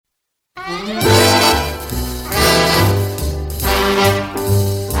Well,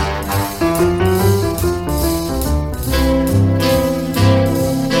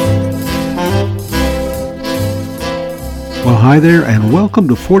 hi there, and welcome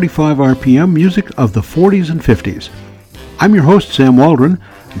to 45 RPM, music of the 40s and 50s. I'm your host, Sam Waldron,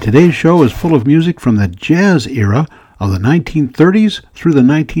 and today's show is full of music from the jazz era of the 1930s through the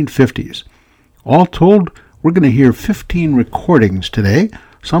 1950s. All told, we're going to hear 15 recordings today.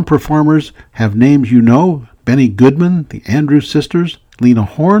 Some performers have names you know: Benny Goodman, the Andrews Sisters, Lena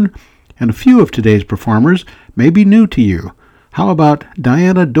Horne, and a few of today's performers may be new to you. How about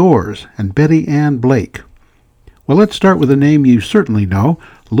Diana Dors and Betty Ann Blake? Well, let's start with a name you certainly know,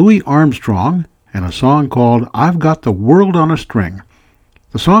 Louis Armstrong, and a song called I've Got the World on a String.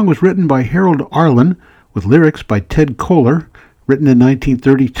 The song was written by Harold Arlen with lyrics by Ted Koehler, written in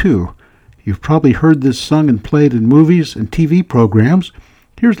 1932. You've probably heard this sung and played in movies and TV programs.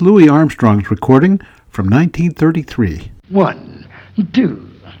 Here's Louis Armstrong's recording from 1933. 1, 2.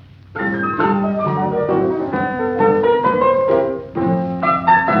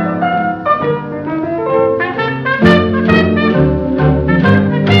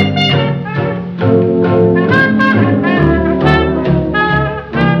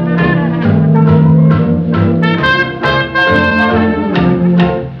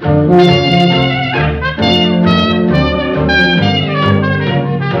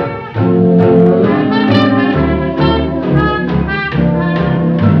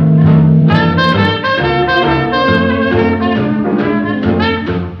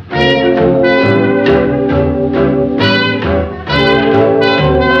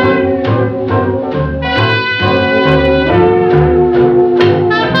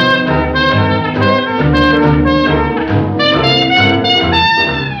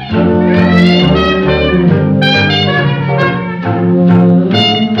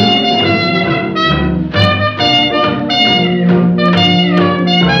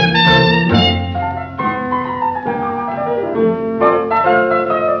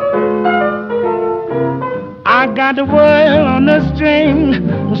 Got the world on a string,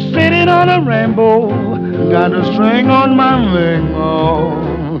 sitting on a rainbow. Got a string on my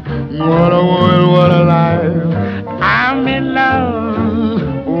finger. What a world, what a life. I'm in love.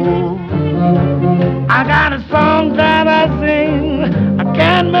 Oh, I got a song that I sing. I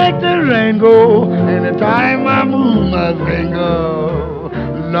can't make the rain go anytime I move my finger.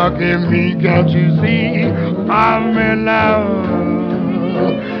 Lucky me, can't you see? I'm in love.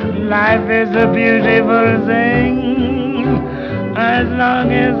 Life is a beautiful thing. As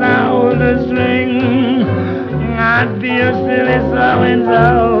long as I hold the string, I'd be a silly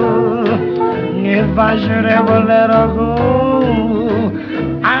so-and-so if I should ever let her go.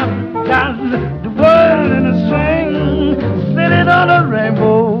 I've got the world in a string, sitting on a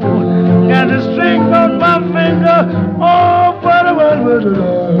rainbow. Got the string on my finger. Oh, what a world, what a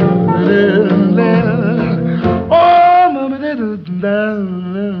love. Oh, mama, love.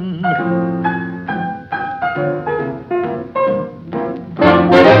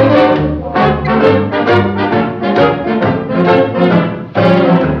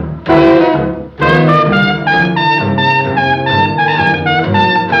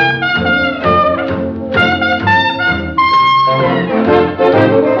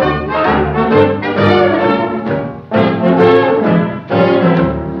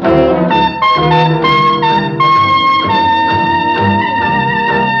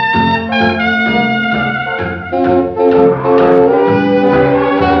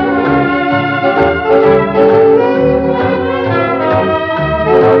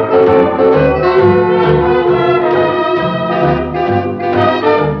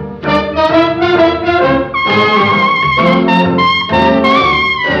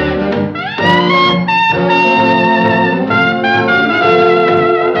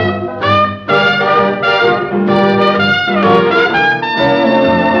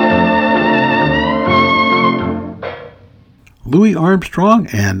 Louis Armstrong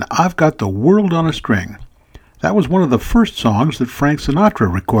and I've Got the World on a String. That was one of the first songs that Frank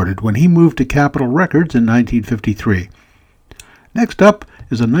Sinatra recorded when he moved to Capitol Records in 1953. Next up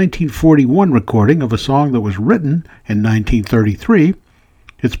is a 1941 recording of a song that was written in 1933.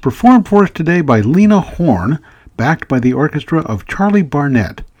 It's performed for us today by Lena Horne, backed by the orchestra of Charlie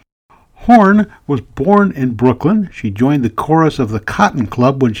Barnett. Horne was born in Brooklyn. She joined the chorus of the Cotton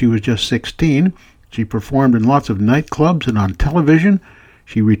Club when she was just 16. She performed in lots of nightclubs and on television.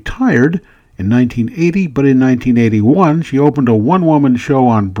 She retired in 1980, but in 1981 she opened a one-woman show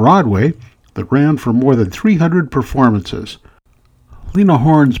on Broadway that ran for more than 300 performances. Lena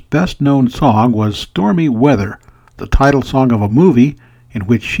Horne's best-known song was Stormy Weather, the title song of a movie in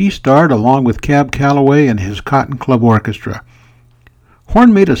which she starred along with Cab Calloway and his Cotton Club Orchestra.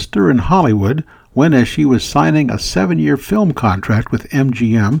 Horn made a stir in Hollywood when, as she was signing a 7-year film contract with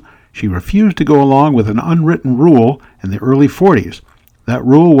MGM, she refused to go along with an unwritten rule in the early 40s. That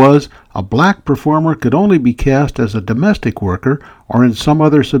rule was a black performer could only be cast as a domestic worker or in some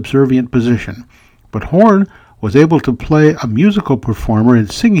other subservient position. But Horn was able to play a musical performer in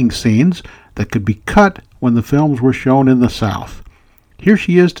singing scenes that could be cut when the films were shown in the South. Here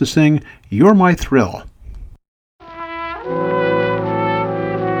she is to sing You're My Thrill.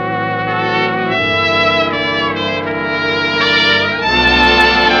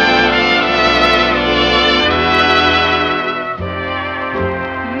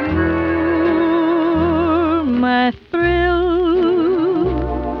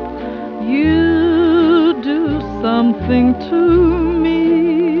 Something to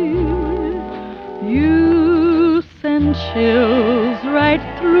me, you send chills right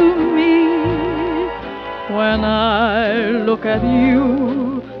through me when I look at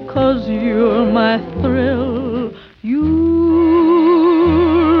you, 'cause you're my thrill, you're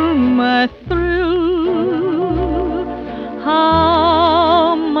my thrill.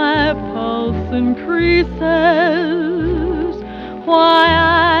 How my pulse increases, why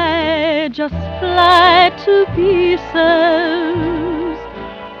I just fly to pieces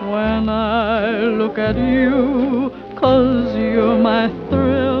when I look at you, 'cause you're my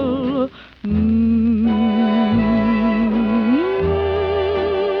thrill.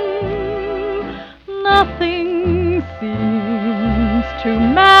 Nothing seems to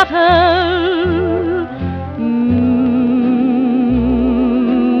matter.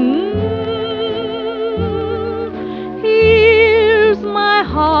 Here's my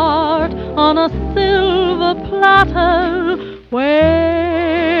heart on a silver platter.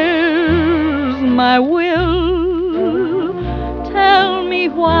 Where's my will? Tell me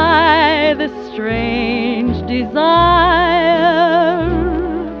why this strange desire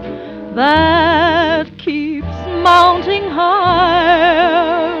that keeps mounting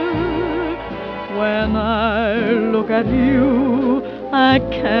higher. When I look at you, I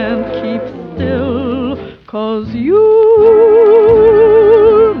can't keep still, 'cause you're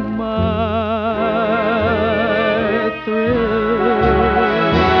my thrill.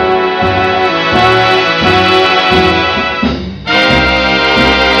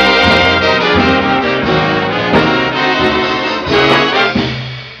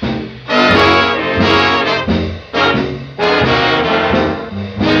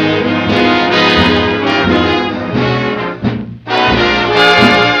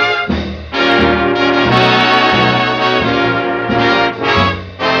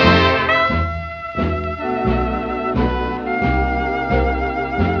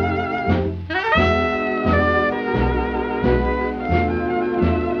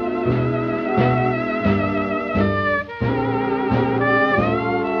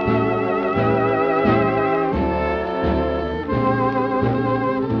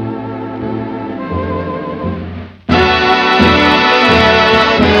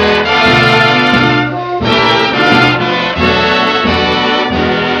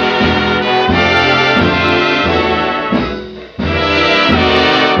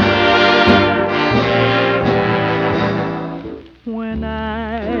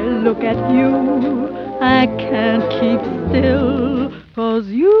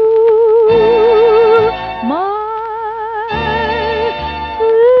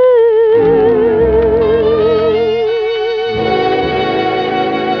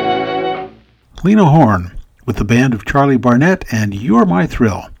 Lena Horne with the band of Charlie Barnett and You're My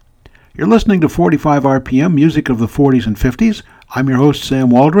Thrill. You're listening to 45 RPM, music of the 40s and 50s. I'm your host, Sam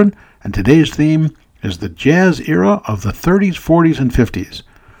Waldron, and today's theme is the jazz era of the 30s, 40s, and 50s.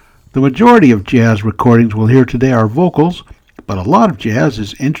 The majority of jazz recordings we'll hear today are vocals, but a lot of jazz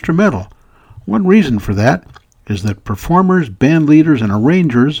is instrumental. One reason for that is that performers, band leaders, and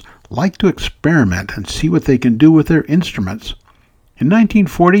arrangers like to experiment and see what they can do with their instruments. In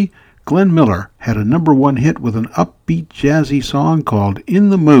 1940, Glenn Miller had a #1 hit with an upbeat jazzy song called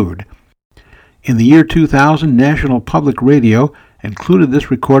In the Mood. In the year 2000, National Public Radio included this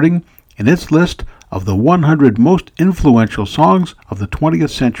recording in its list of the 100 most influential songs of the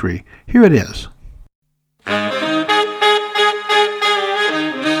 20th century. Here it is.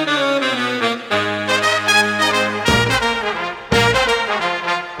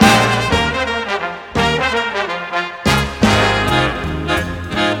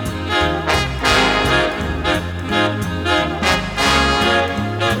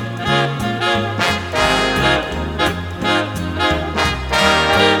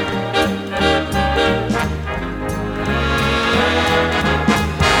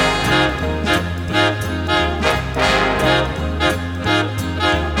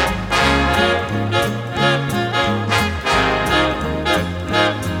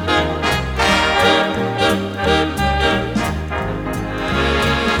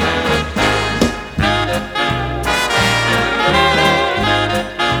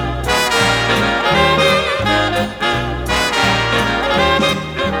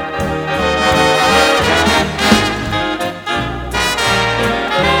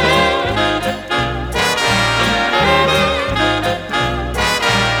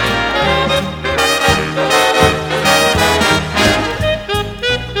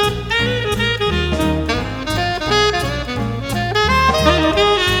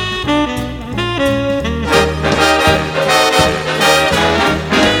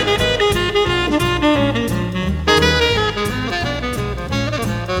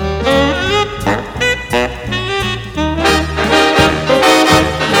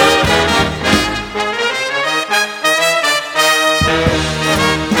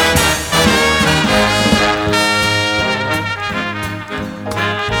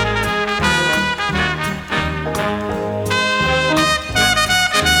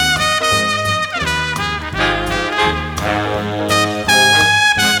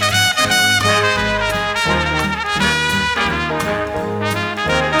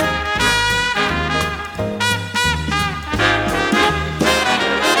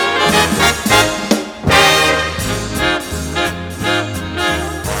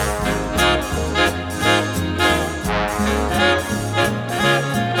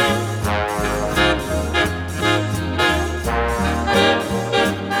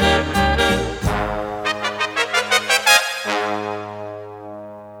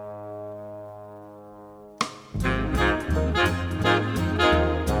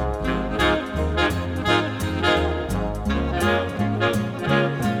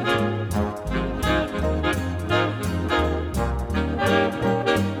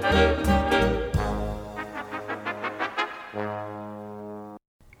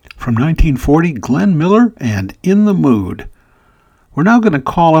 1940, Glenn Miller and In the Mood. We're now going to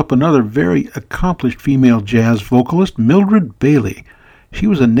call up another very accomplished female jazz vocalist, Mildred Bailey. She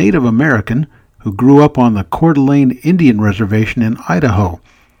was a Native American who grew up on the Coeur d'Alene Indian Reservation in Idaho.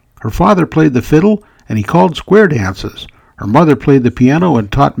 Her father played the fiddle and he called square dances. Her mother played the piano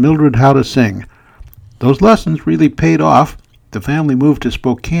and taught Mildred how to sing. Those lessons really paid off. The family moved to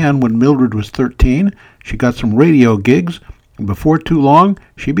Spokane when Mildred was 13. She got some radio gigs, and before too long,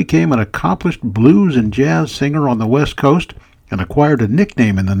 she became an accomplished blues and jazz singer on the West Coast and acquired a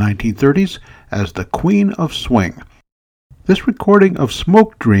nickname in the 1930s as the Queen of Swing. This recording of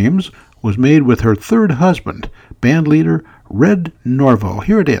Smoke Dreams was made with her third husband, bandleader Red Norvo.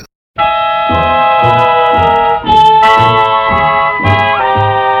 Here it is.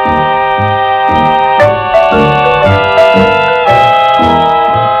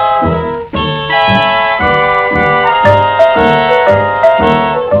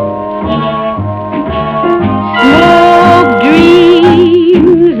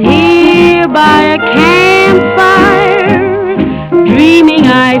 By a campfire, dreaming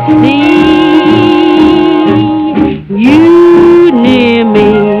I see you near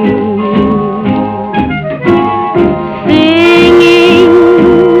me, singing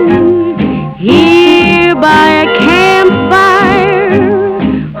here by a campfire,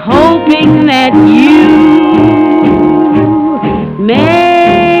 hoping that you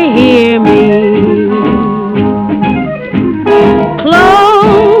may hear me.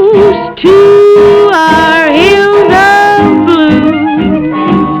 To our hills of blue,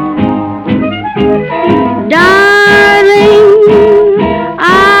 darling,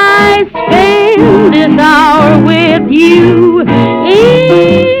 I spend this hour with you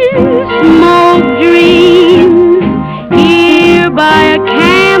in smoke dreams, here by a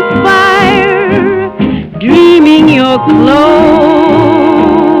campfire, dreaming you're close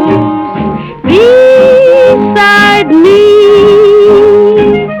beside me.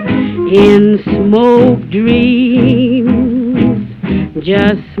 In smoke dreams,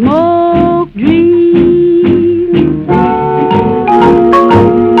 just smoke dreams.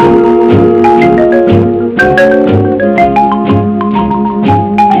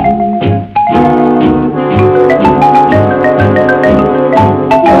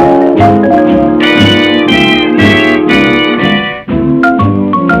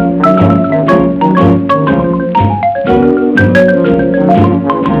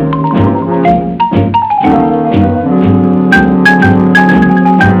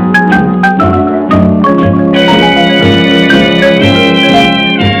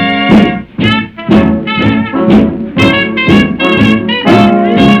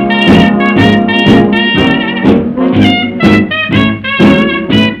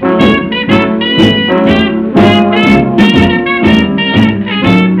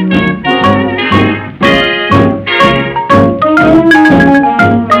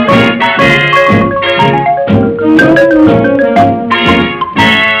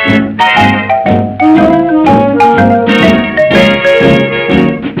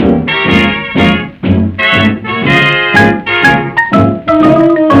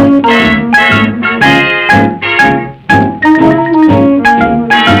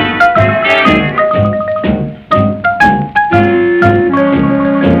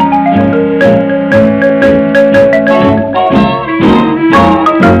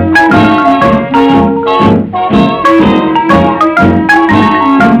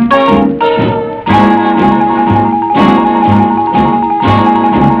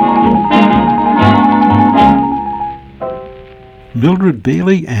 Mildred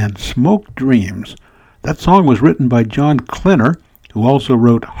Bailey and Smoke Dreams. That song was written by John Klenner, who also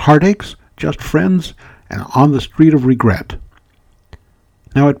wrote Heartaches, Just Friends, and On the Street of Regret.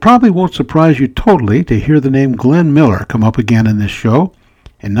 Now, it probably won't surprise you totally to hear the name Glenn Miller come up again in this show.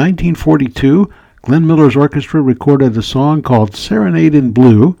 In 1942, Glenn Miller's orchestra recorded a song called Serenade in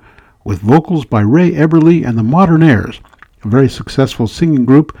Blue with vocals by Ray Eberly and the Modernaires, a very successful singing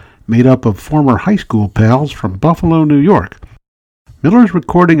group made up of former high school pals from Buffalo, New York. Miller's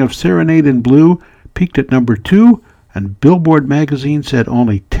recording of Serenade in Blue peaked at number 2, and Billboard magazine said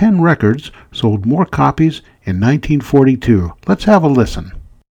only 10 records sold more copies in 1942. Let's have a listen.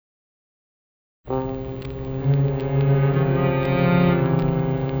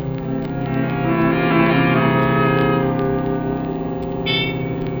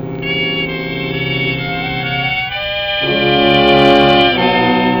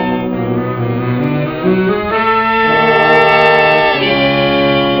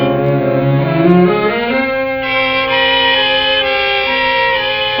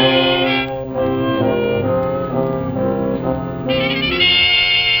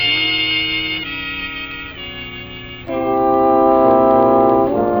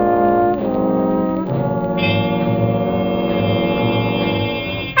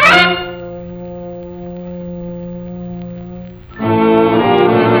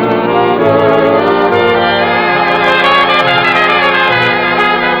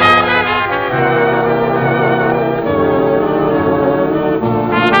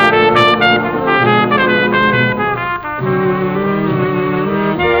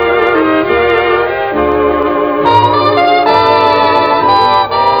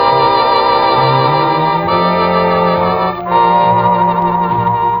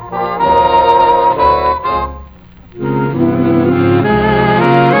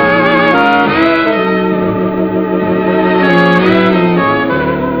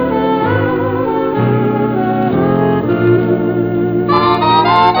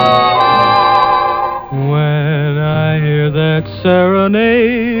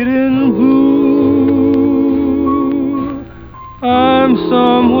 I'm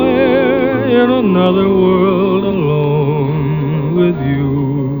somewhere in another world alone with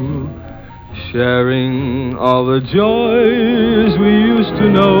you, sharing all the joys we used to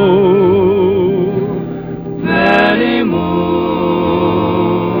know many moons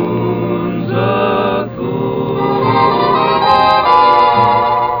ago.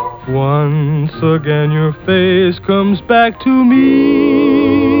 Once again your face comes back to me,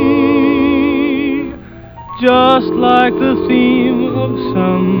 just like the theme of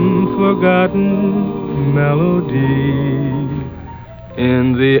some forgotten melody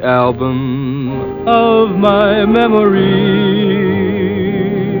in the album of my memory.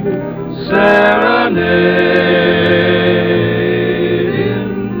 Serenade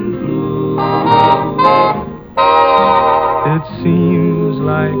in blue. It seems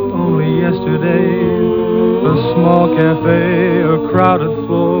like only yesterday, a small cafe, a crowded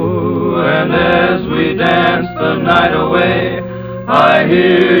floor, and as we dance the night away, I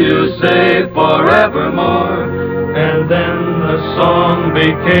hear you say forevermore, and then the song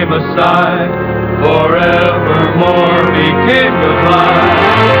became a sigh, forevermore became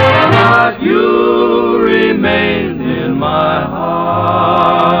goodbye, but you remained in my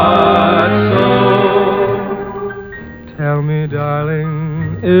heart. So tell me,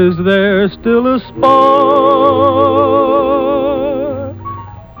 darling, is there still a spark,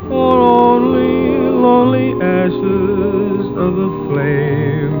 or only lonely ashes of the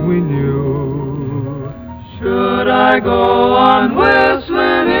flame we knew? Should I go on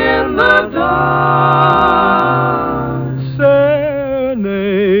whistling in the dark,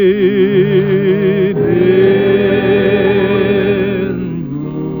 serenade in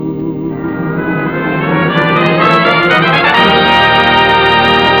blue?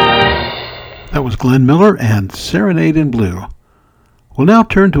 That was Glenn Miller and Serenade in Blue. We'll now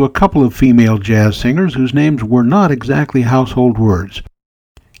turn to a couple of female jazz singers whose names were not exactly household words.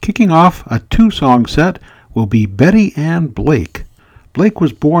 Kicking off a two-song set will be Betty Ann Blake. Blake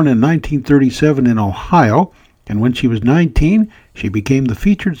was born in 1937 in Ohio, and when she was 19, she became the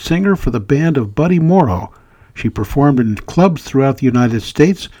featured singer for the band of Buddy Morrow. She performed in clubs throughout the United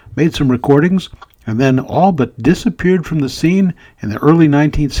States, made some recordings, and then all but disappeared from the scene in the early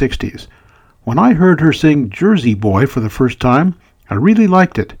 1960s. When I heard her sing Jersey Boy for the first time, I really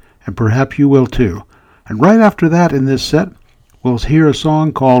liked it, and perhaps you will too. And right after that in this set, we'll hear a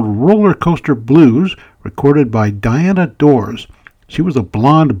song called Roller Coaster Blues, recorded by Diana Dors. She was a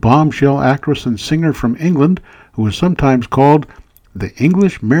blonde bombshell actress and singer from England who was sometimes called the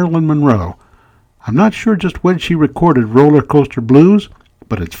English Marilyn Monroe. I'm not sure just when she recorded Roller Coaster Blues,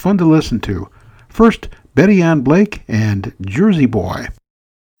 but it's fun to listen to. First, Betty Ann Blake and Jersey Boy.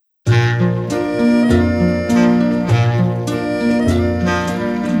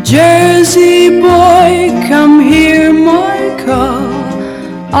 Jersey boy, come hear my call.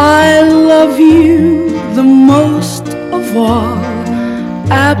 I love you the most of all.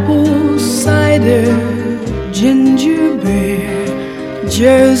 Apple cider, ginger beer.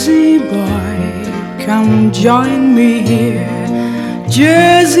 Jersey boy, come join me here.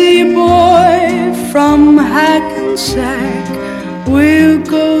 Jersey boy from Hackensack, we'll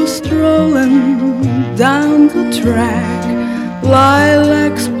go strolling down the track.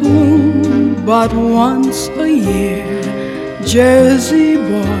 Lilacs bloom but once a year. Jersey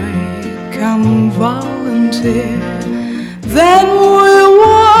boy, come volunteer. Then we'll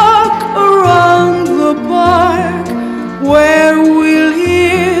walk around the park where we'll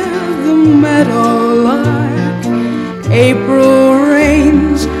hear the meadowlark. April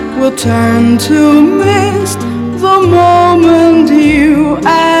rains will turn to mist the moment you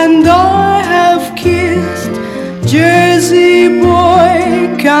and I have kissed. Jersey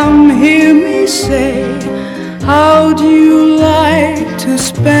boy, come hear me say, how do you like to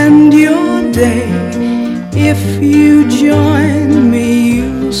spend your day? If you join me,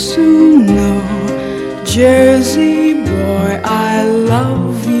 you'll soon know. Jersey boy, I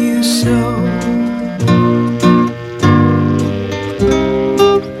love you so.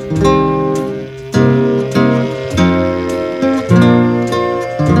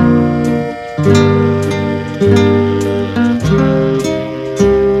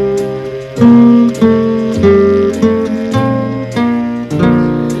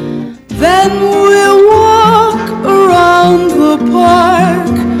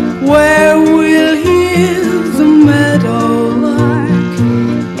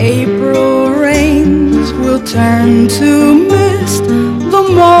 Turn to mist the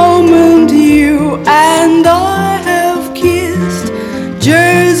moment you and I have kissed.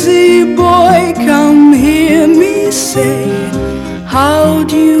 Jersey boy, come hear me say, how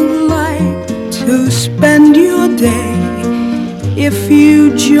do you like to spend your day? If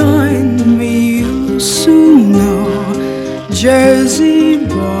you join me, you'll soon know, Jersey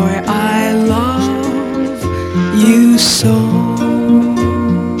boy, I love you so.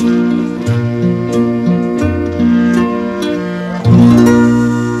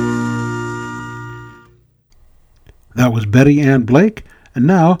 That was Betty Ann Blake, and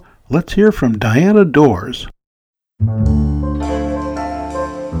now let's hear from Diana Dors.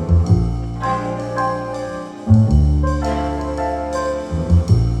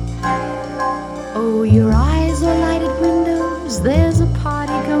 Oh, your eyes are lighted windows, there's a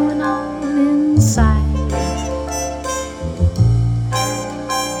party going on inside.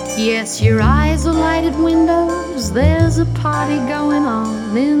 Yes, your eyes are lighted windows, there's a party going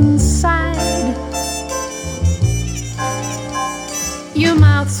on inside. Your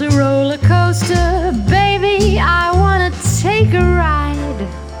mouth's a roller coaster, baby, I wanna take a ride.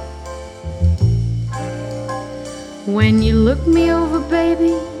 When you look me over,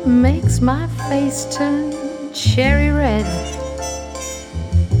 baby, makes my face turn cherry red.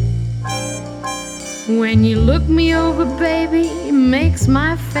 When you look me over, baby, makes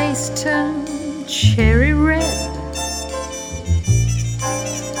my face turn cherry red.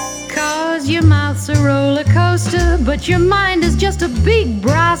 'Cause your mouth's a roller coaster, but your mind is just a big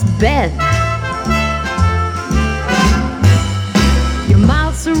brass bed. Your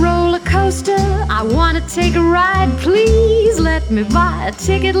mouth's a roller coaster, I wanna take a ride. Please let me buy a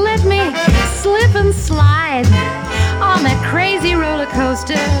ticket, let me slip and slide on that crazy roller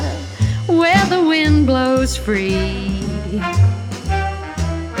coaster where the wind blows free.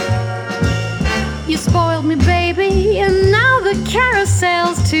 You spoiled me, baby, and now the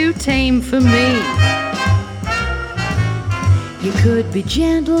carousel's too tame for me. You could be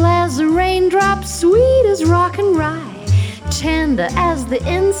gentle as a raindrop, sweet as rock and rye, tender as the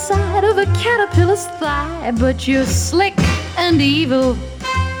inside of a caterpillar's thigh. But you're slick and evil,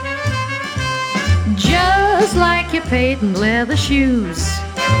 just like your patent leather shoes.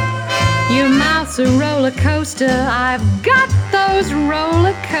 Your mouth's a roller coaster, I've got those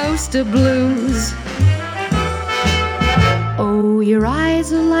roller coaster blues. Oh, your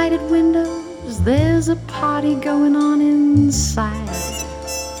eyes are lighted windows, there's a party going on inside.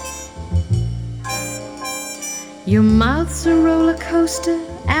 Your mouth's a roller coaster,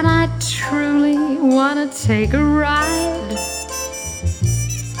 and I truly wanna take a ride.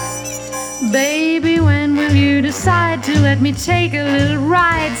 Baby, when will you decide to let me take a little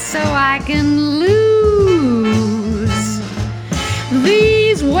ride so I can lose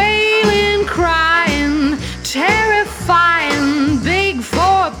these wailing, crying, terrifying, big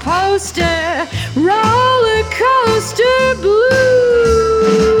four-poster roller coaster blues?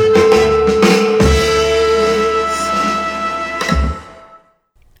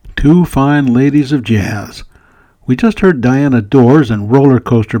 Two fine ladies of jazz. We just heard Diana Dors and Roller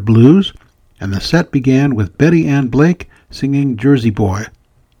Coaster Blues, and the set began with Betty Ann Blake singing Jersey Boy.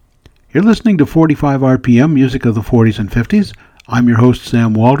 You're listening to 45 RPM, music of the 40s and 50s. I'm your host,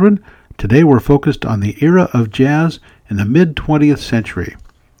 Sam Waldron. Today we're focused on the era of jazz in the mid-20th century.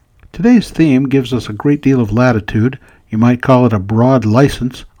 Today's theme gives us a great deal of latitude. You might call it a broad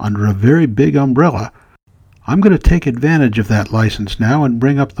license under a very big umbrella. I'm going to take advantage of that license now and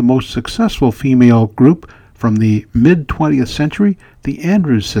bring up the most successful female group from the mid-20th century, the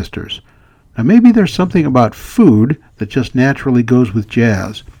Andrews Sisters. Now maybe there's something about food that just naturally goes with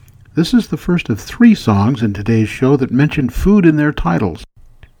jazz. This is the first of 3 songs in today's show that mention food in their titles.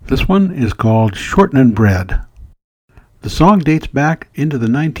 This one is called Shortenin' Bread. The song dates back into the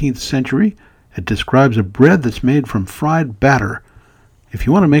 19th century. It describes a bread that's made from fried batter. If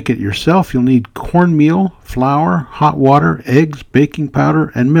you want to make it yourself, you'll need cornmeal, flour, hot water, eggs, baking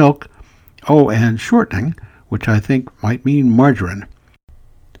powder, and milk. Oh, and shortening, which I think might mean margarine.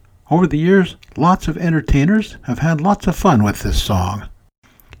 Over the years, lots of entertainers have had lots of fun with this song.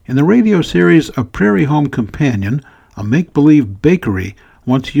 In the radio series A Prairie Home Companion, a make-believe bakery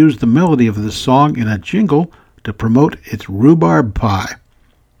once used the melody of this song in a jingle to promote its rhubarb pie.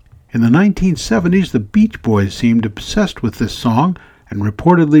 In the 1970s, the Beach Boys seemed obsessed with this song and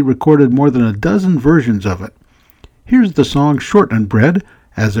reportedly recorded more than a dozen versions of it. Here's the song Shortenin' Bread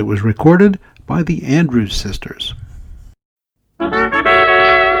as it was recorded by the Andrews Sisters.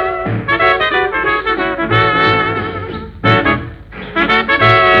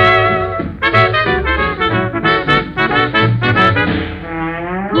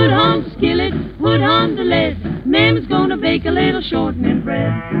 Put on the skillet, put on the lid. Mamma's gonna bake a little shortening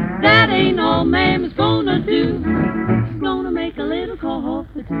bread. That ain't all Mamma's gonna do. She's gonna make a little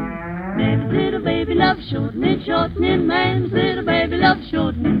coffee Mammy's little baby loves shortening, shortening. Mammy's little baby loves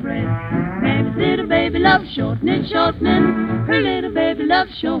shortening bread. Mammy's little baby loves shortening, shortening. Her little baby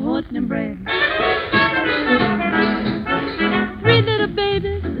loves shortening bread. Three little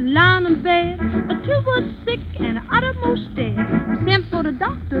babies lying in bed, two was sick and the uttermost dead. Sent for the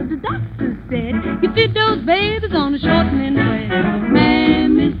doctor said, you feed those babies on the shortening bread.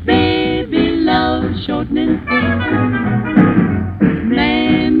 Mammy's baby loves shortening.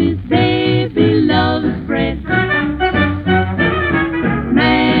 Mammy's baby loves bread.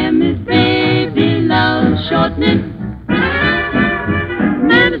 Mammy's baby loves shortening.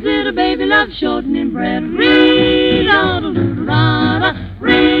 Mammy's little baby loves shortening bread. Read-a-doo-la-da,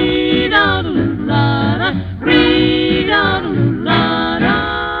 read-a-doo-la-da, read-a-doo-la-da.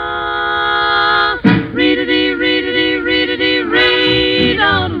 Read-a-dee, read-a-dee, read-a-dee,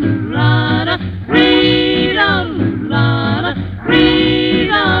 read-a-doo-la-da, read-a-doo-la-da,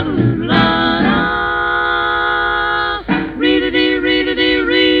 read-a-doo-la-da. Read-a-dee, read-a-dee,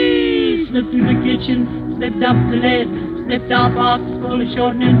 read. Slipped through the kitchen, slipped up the lid, slipped off box full of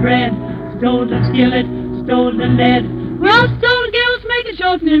shortening bread. Stole the skillet, stole the lead. Well, stole the girls making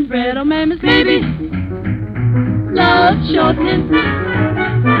shortening bread. Oh, Mammy's baby loves shortening.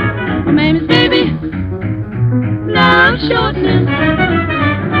 Oh, Mammy's baby loves shortening.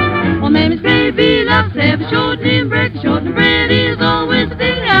 Oh, Mammy's baby loves every shortening bread. Shortening bread is always the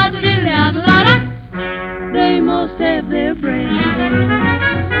diddly-out-a-diddly-out-a-la-da. They must have their bread.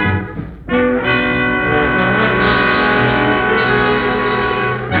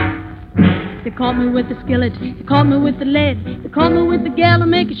 They caught me with the skillet, they caught me with the lead, they caught me with the gal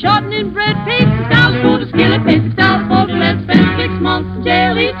making shortening bread. Paid $6 for the skillet, paid $6 for the lead, spent 6 months in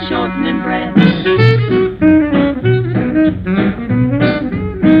jail eating shortening bread.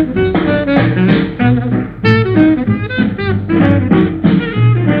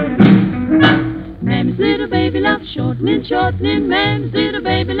 Mammy's little baby loves shortening, shortening. Mammy's little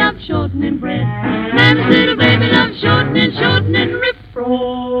baby loves shortening bread. Mammy's little baby loves shortening, shortening.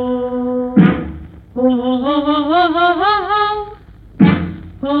 Rip-roll. Oh, oh, oh, oh,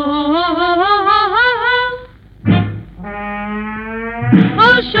 oh, oh,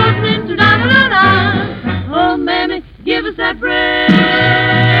 oh, shortening to da-da-da-da. Oh, Mammy, give us that bread.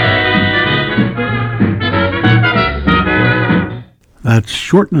 That's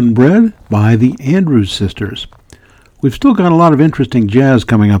Shortening Bread by the Andrews Sisters. We've still got a lot of interesting jazz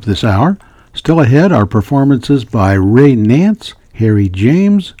coming up this hour. Still ahead are performances by Ray Nance, Harry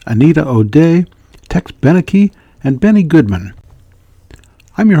James, Anita O'Day, Tex Beneke, and Benny Goodman.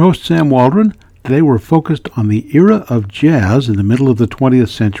 I'm your host, Sam Waldron. Today we're focused on the era of jazz in the middle of the 20th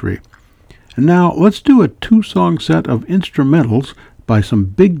century. And now let's do a 2-song set of instrumentals by some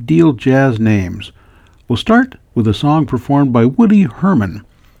big deal jazz names. We'll start with a song performed by Woody Herman.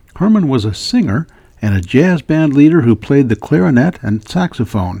 Herman was a singer and a jazz band leader who played the clarinet and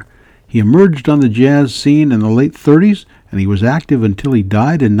saxophone. He emerged on the jazz scene in the late 30s, and he was active until he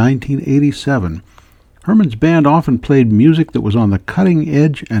died in 1987. Herman's band often played music that was on the cutting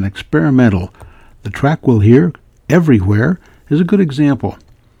edge and experimental. The track we'll hear, Everywhere, is a good example.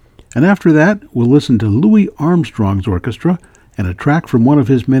 And after that, we'll listen to Louis Armstrong's orchestra and a track from one of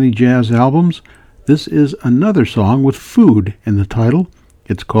his many jazz albums. This is another song with food in the title.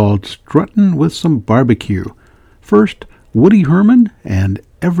 It's called Struttin' with Some Barbecue. First, Woody Herman and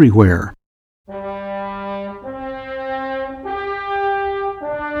Everywhere.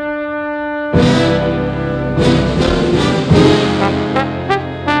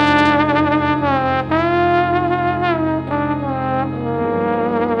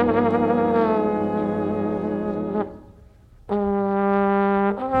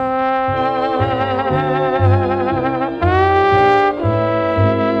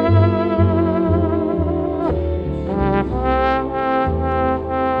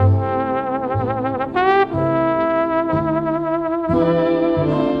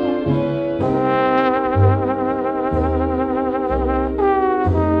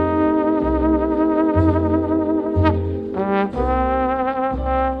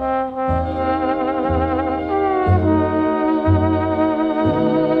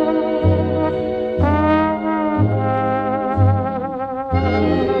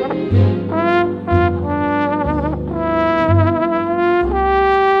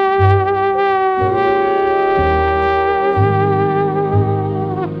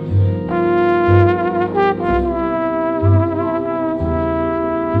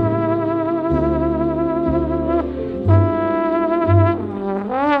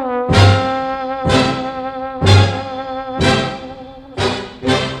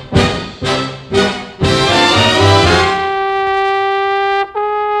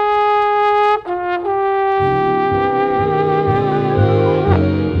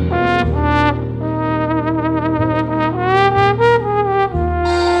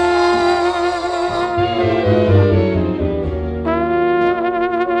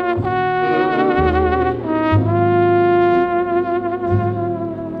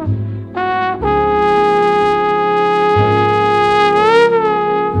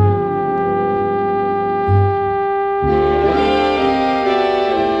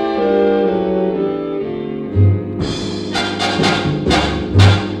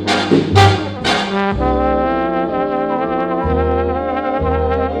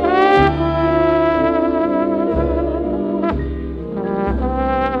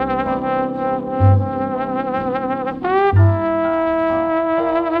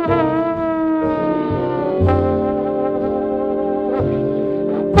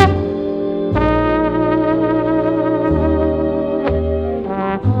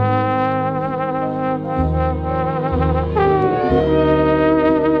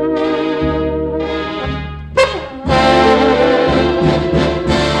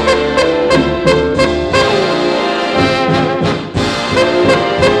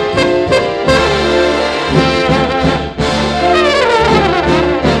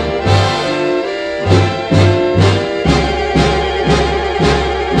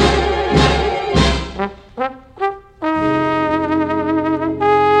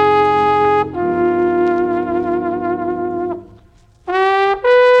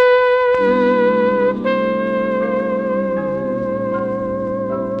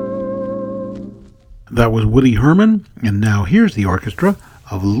 That was Woody Herman, and now here's the orchestra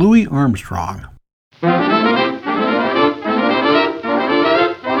of Louis Armstrong.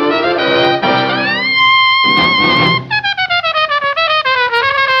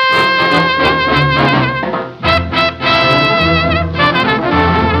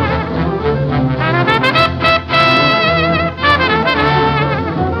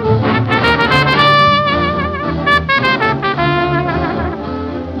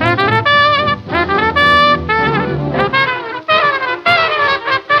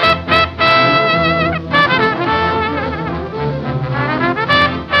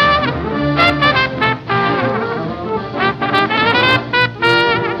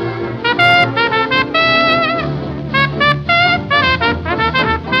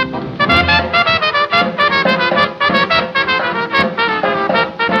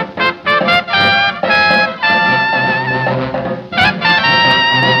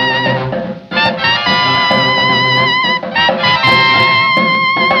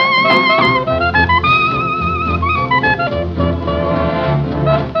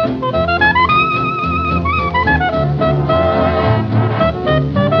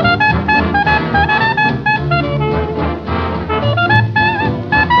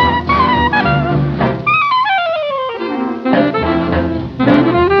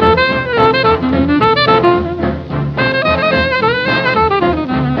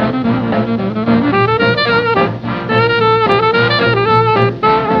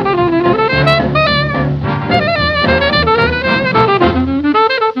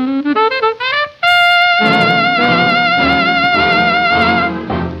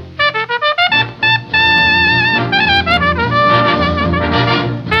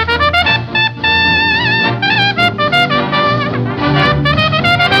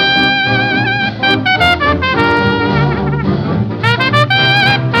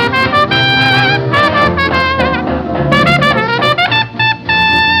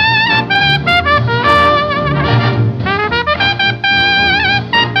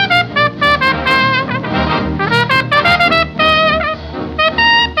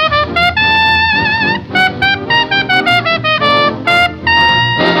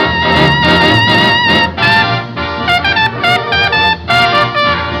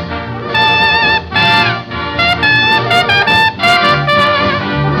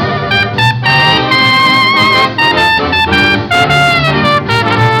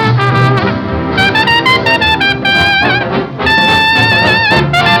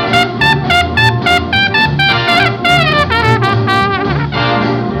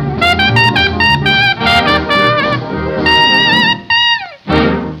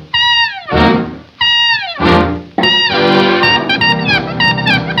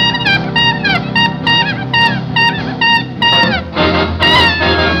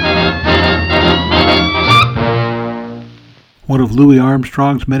 One of Louis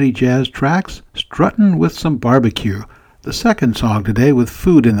Armstrong's many jazz tracks, Struttin' with Some Barbecue, the second song today with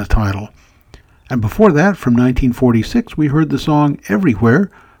food in the title. And before that, from 1946, we heard the song Everywhere,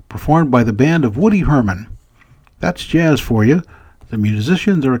 performed by the band of Woody Herman. That's jazz for you. The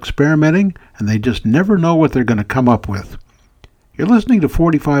musicians are experimenting, and they just never know what they're going to come up with. You're listening to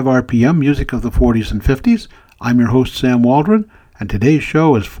 45 RPM, music of the 40s and 50s. I'm your host, Sam Waldron, and today's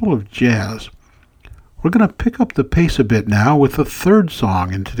show is full of jazz. We're going to pick up the pace a bit now with the third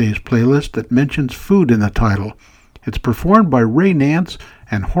song in today's playlist that mentions food in the title. It's performed by Ray Nance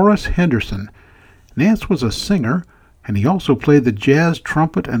and Horace Henderson. Nance was a singer, and he also played the jazz,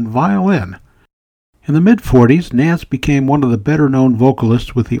 trumpet, and violin. In the mid-40s, Nance became one of the better-known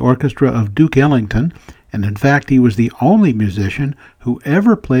vocalists with the orchestra of Duke Ellington, and in fact he was the only musician who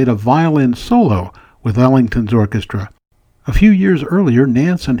ever played a violin solo with Ellington's orchestra. A few years earlier,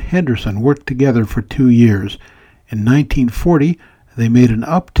 Nance and Henderson worked together for 2 years. In 1940, they made an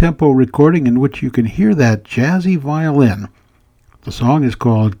up-tempo recording in which you can hear that jazzy violin. The song is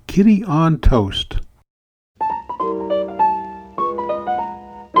called Kitty on Toast.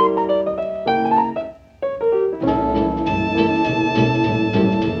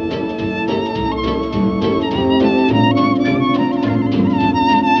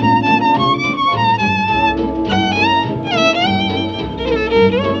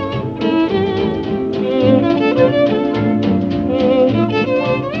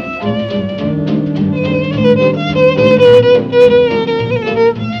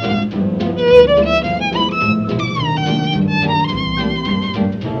 Thank you.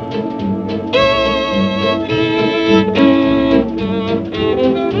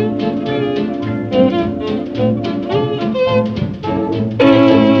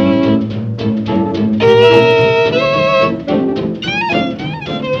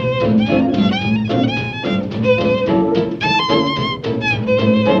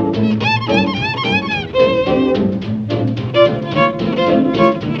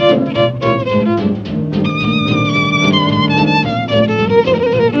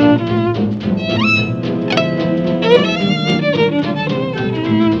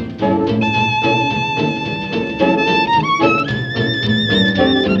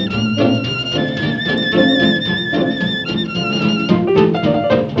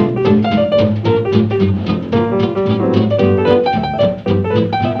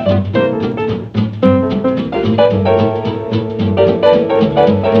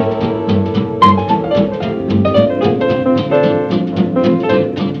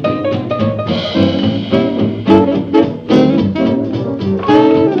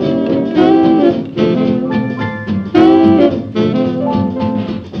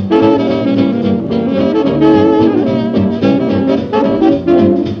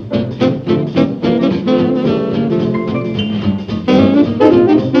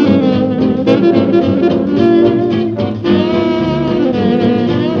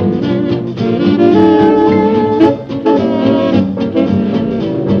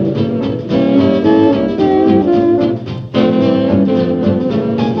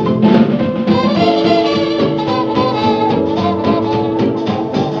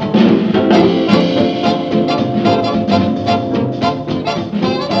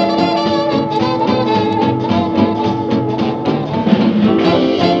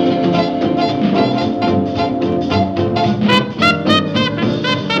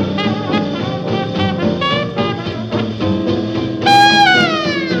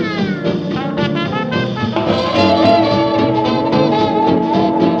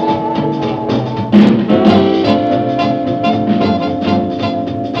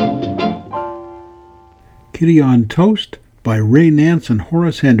 Kitty on Toast by Ray Nance and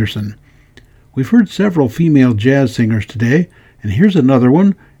Horace Henderson. We've heard several female jazz singers today, and here's another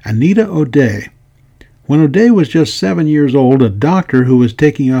one, Anita O'Day. When O'Day was just 7 years old, a doctor who was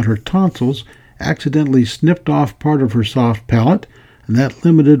taking out her tonsils accidentally snipped off part of her soft palate, and that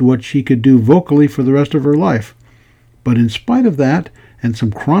limited what she could do vocally for the rest of her life. But in spite of that, and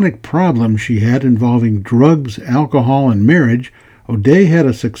some chronic problems she had involving drugs, alcohol, and marriage, O'Day had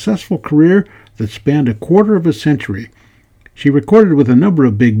a successful career that spanned a quarter of a century. She recorded with a number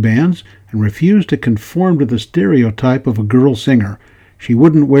of big bands and refused to conform to the stereotype of a girl singer. She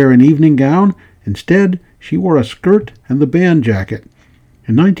wouldn't wear an evening gown. Instead, she wore a skirt and the band jacket.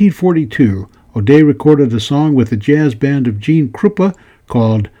 In 1942, O'Day recorded a song with the jazz band of Gene Krupa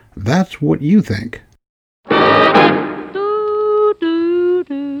called That's What You Think.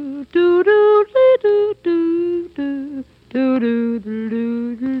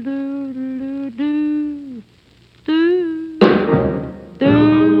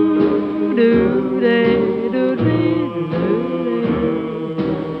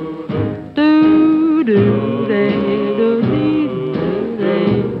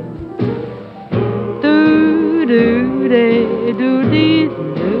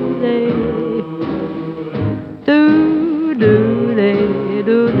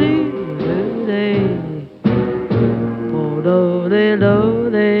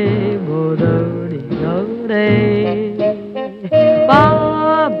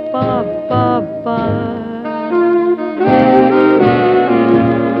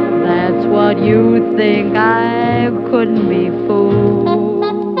 That's what you think, I couldn't be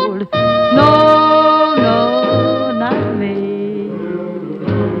fooled. No, no, not me.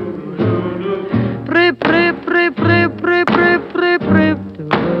 Prip, prip, prip, prip, prip, prip, prip, prip,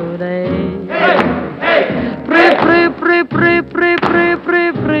 today. Prip, prip, prip, prip, prip, prip,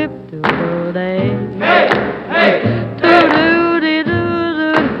 prip, prip, today.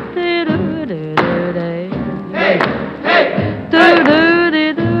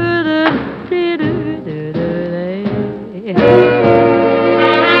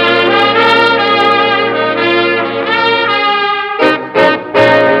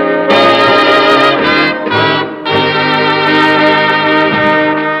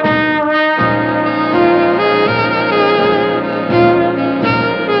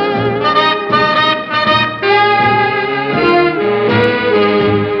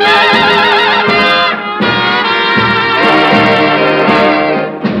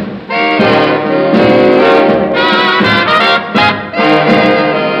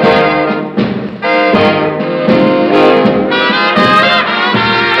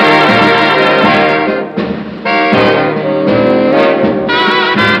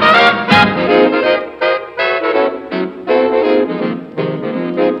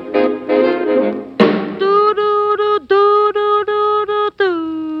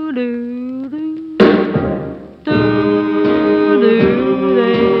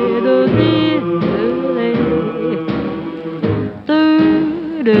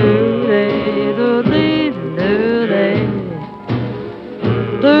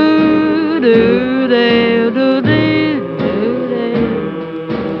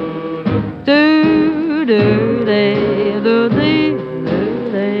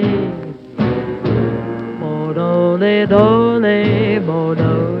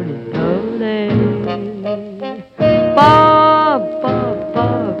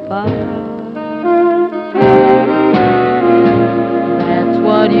 That's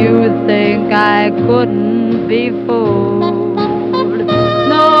what you think, I couldn't be fooled.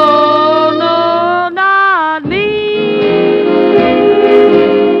 No, no, not me.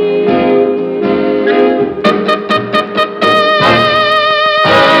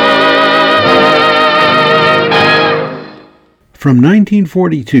 From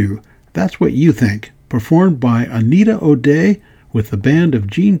 1942, That's What You Think, performed by Anita O'Day with the band of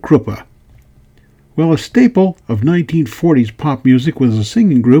Gene Krupa. Well, a staple of 1940s pop music was a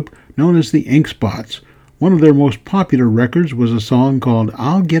singing group known as the Ink Spots. One of their most popular records was a song called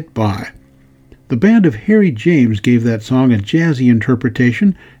I'll Get By. The band of Harry James gave that song a jazzy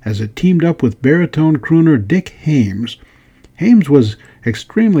interpretation as it teamed up with baritone crooner Dick Haymes. Haymes was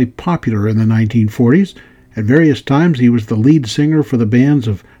extremely popular in the 1940s. At various times he was the lead singer for the bands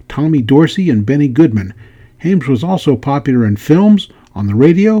of Tommy Dorsey and Benny Goodman. Haymes was also popular in films, on the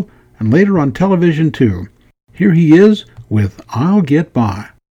radio, and later on television too. Here he is with I'll Get By.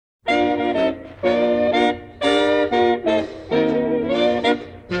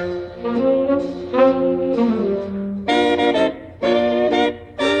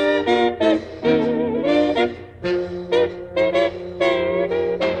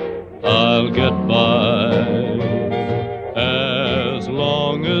 I'll get by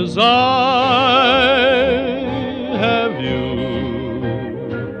long as I have you,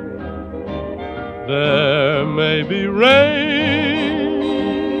 there may be rain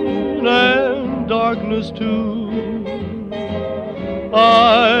and darkness too.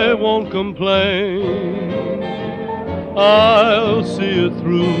 I won't complain, I'll see it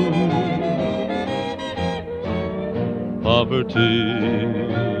through. Poverty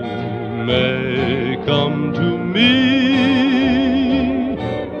may come to me,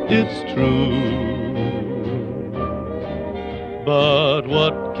 it's true, but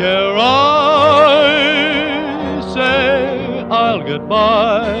what care I? Say I'll get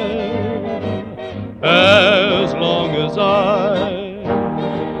by as long as I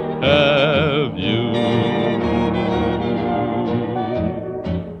have you.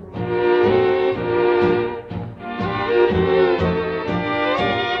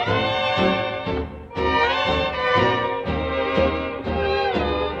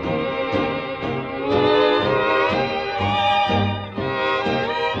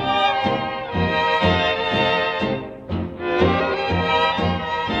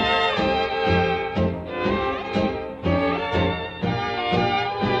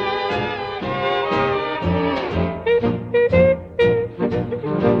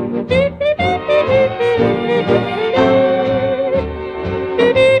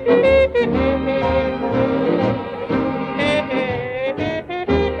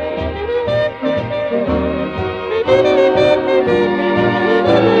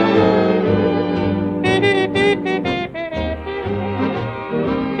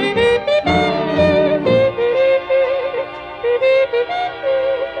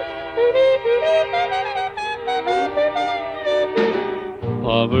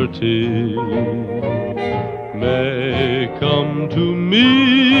 Poverty may come to me,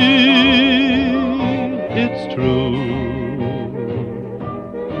 it's true,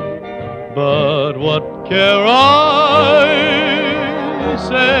 but what care I?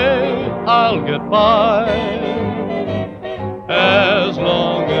 Say I'll get by as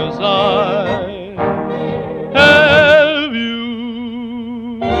long as I have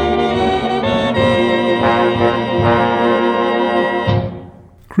you.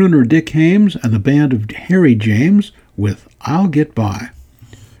 Crooner Dick Haymes and the band of Harry James with I'll Get By.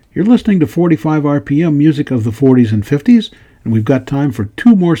 You're listening to 45 RPM music of the 40s and 50s, and we've got time for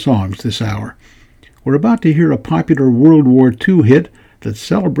two more songs this hour. We're about to hear a popular World War II hit that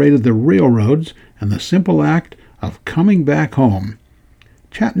celebrated the railroads and the simple act of coming back home.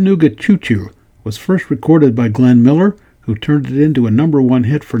 Chattanooga Choo Choo was first recorded by Glenn Miller, who turned it into a #1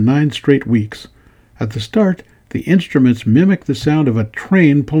 hit for 9 straight weeks. At the start, the instruments mimic the sound of a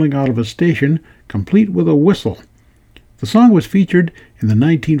train pulling out of a station, complete with a whistle. The song was featured in the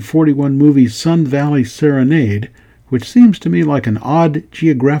 1941 movie Sun Valley Serenade, which seems to me like an odd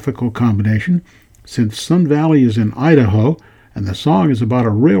geographical combination, since Sun Valley is in Idaho, and the song is about a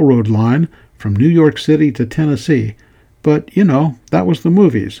railroad line from New York City to Tennessee. But, you know, that was the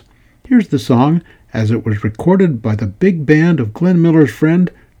movies. Here's the song as it was recorded by the big band of Glenn Miller's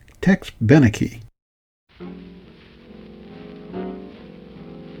friend, Tex Beneke.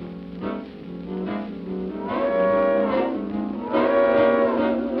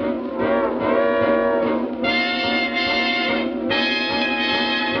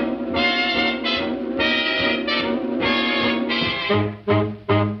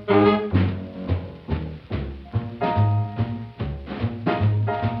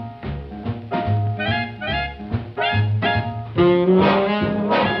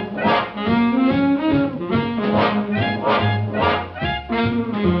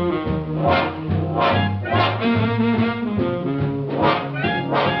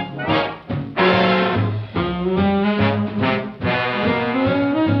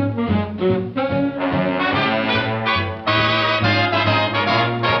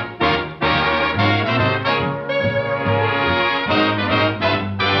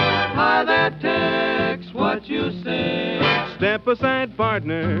 Beside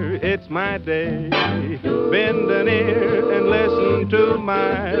partner, it's my day. Bend an ear and listen to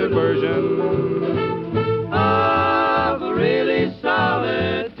my version of a really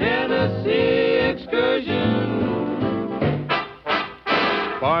solid Tennessee excursion.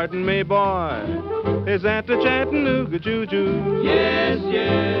 Pardon me, boy, is that the Chattanooga Choo Choo? Yes,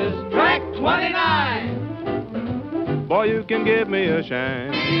 yes, track 29. Boy, you can give me a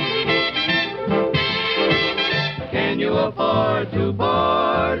shine. Can you afford to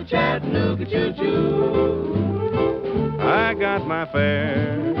board Chattanooga Choo Choo? I got my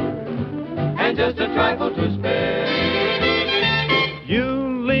fare and just a trifle to spare.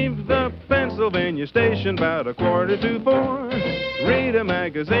 You leave the Pennsylvania station about 3:45. read a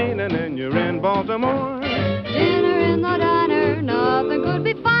magazine, and then you're in Baltimore. Dinner in the diner, nothing could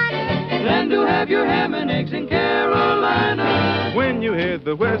be finer than to have your ham and eggs in Carolina. When you hear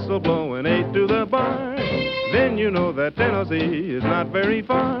the whistle blowing 8 to the bar, then you know that Tennessee is not very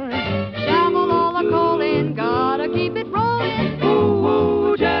far. Shovel all the coal in, gotta keep it rolling. Ooh,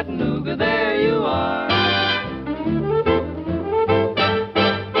 ooh, Chattanooga, there you are.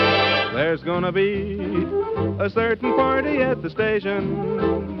 There's gonna be a certain party at the station.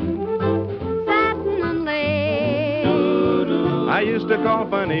 Satin and lace. I used to call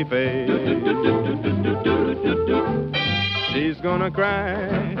Funny Face. She's gonna cry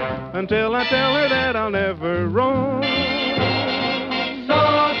until I tell her that I'll never roam. So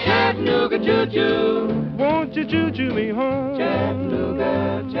Chattanooga choo-choo, won't you choo-choo me home?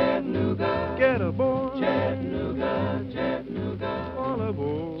 Chattanooga, Chattanooga, get aboard. Chattanooga, Chattanooga, all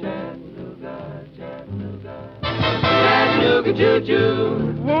aboard. Chattanooga, Chattanooga, Chattanooga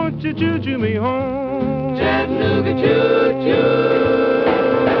choo-choo, won't you choo-choo me home? Chattanooga choo-choo.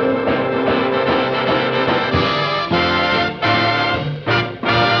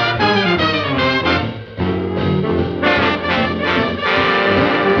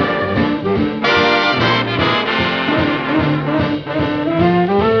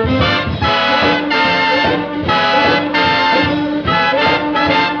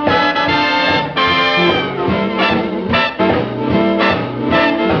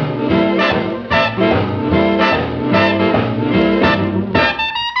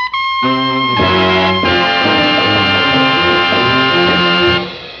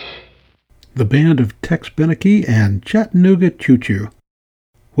 The band of Tex Beneke and Chattanooga Choo Choo.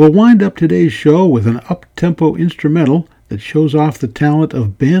 We'll wind up today's show with an up-tempo instrumental that shows off the talent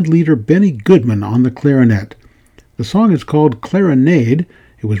of band leader Benny Goodman on the clarinet. The song is called Clarinade.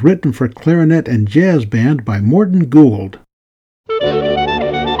 It was written for clarinet and jazz band by Morton Gould.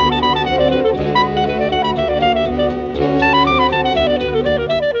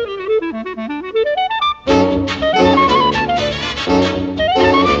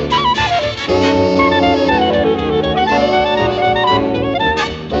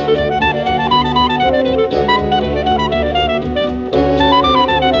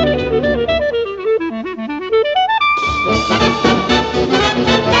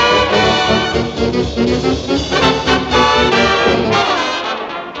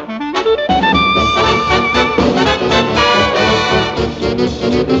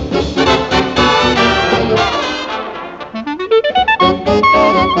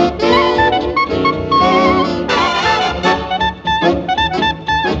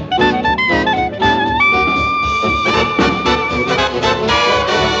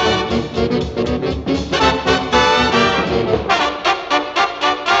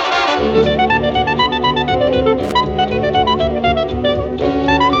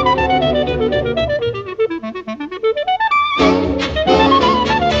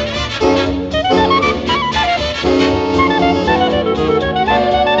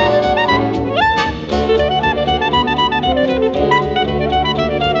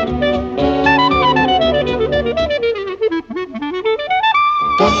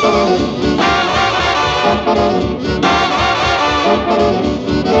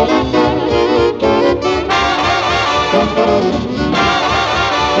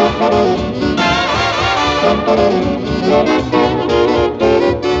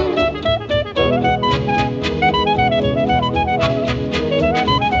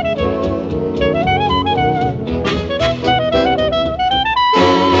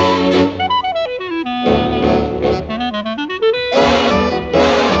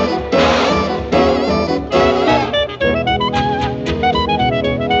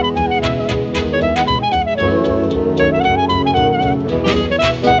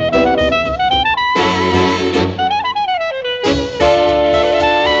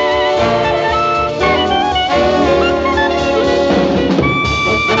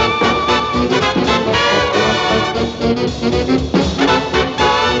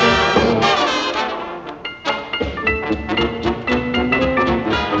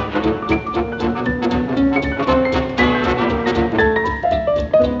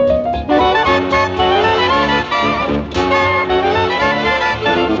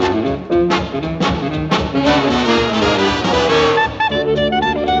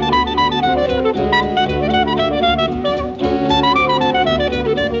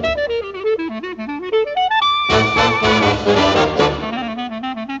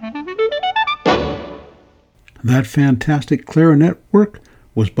 That fantastic clarinet work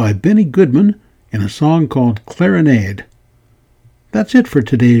was by Benny Goodman in a song called Clarinade. That's it for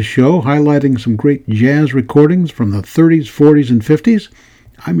today's show, highlighting some great jazz recordings from the 30s, 40s, and 50s.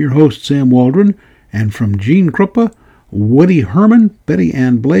 I'm your host, Sam Waldron, and from Gene Krupa, Woody Herman, Betty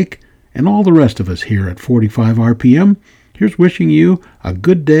Ann Blake, and all the rest of us here at 45 RPM, here's wishing you a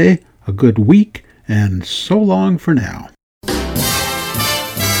good day, a good week, and so long for now.